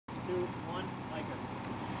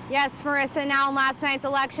Yes, Marissa, now in last night's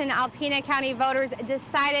election, Alpena County voters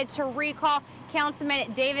decided to recall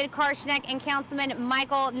Councilman David Karshnick and Councilman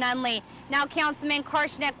Michael Nunley. Now, Councilman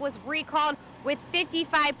Karshnick was recalled with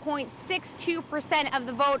 55.62% of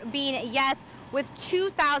the vote being yes, with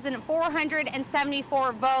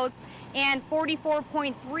 2,474 votes, and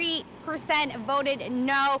 44.3% voted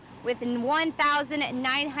no, with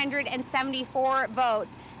 1,974 votes.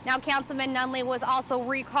 Now, Councilman Nunley was also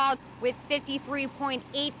recalled with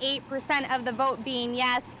 53.88% of the vote being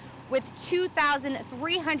yes, with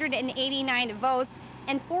 2,389 votes,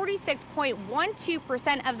 and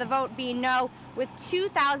 46.12% of the vote being no, with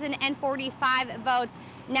 2,045 votes.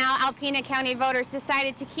 Now, Alpena County voters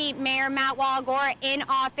decided to keep Mayor Matt Walagora in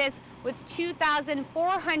office with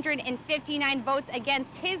 2,459 votes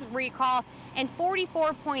against his recall and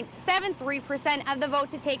 44.73% of the vote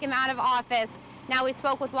to take him out of office. Now, we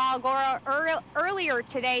spoke with Walagora earlier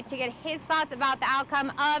today to get his thoughts about the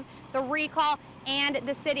outcome of the recall and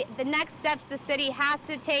the next steps the city has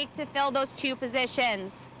to take to fill those two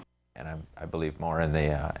positions. And I believe more in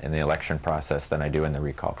the election process than I do in the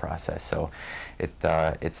recall process. So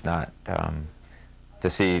it's not to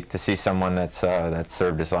see someone that's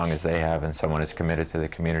served as long as they have and someone is committed to the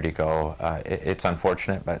community go. It's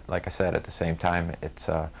unfortunate, but like I said, at the same time, it's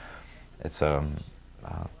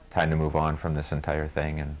time to move on from this entire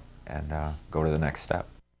thing and go to the next step.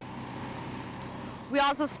 We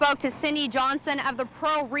also spoke to Cindy Johnson of the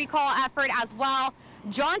pro-recall effort as well.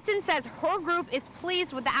 Johnson says her group is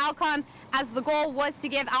pleased with the outcome, as the goal was to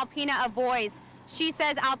give Alpena a voice. She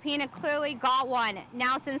says Alpena clearly got one.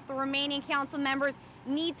 Now, since the remaining council members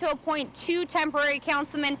need to appoint 2 temporary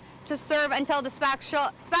councilmen to serve until the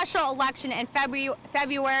special election in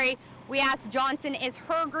February, we asked Johnson if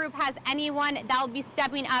her group has anyone that will be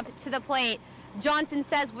stepping up to the plate. Johnson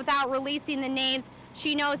says without releasing the names,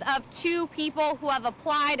 she knows of 2 people who have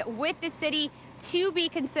applied with the city to be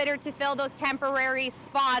considered to fill those temporary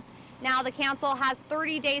spots. Now, the council has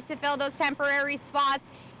 30 days to fill those temporary spots,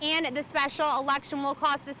 and the special election will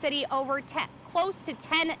cost the city over close to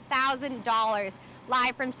 $10,000.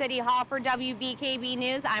 Live from City Hall for WBKB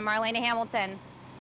News, I'm Marlena Hamilton.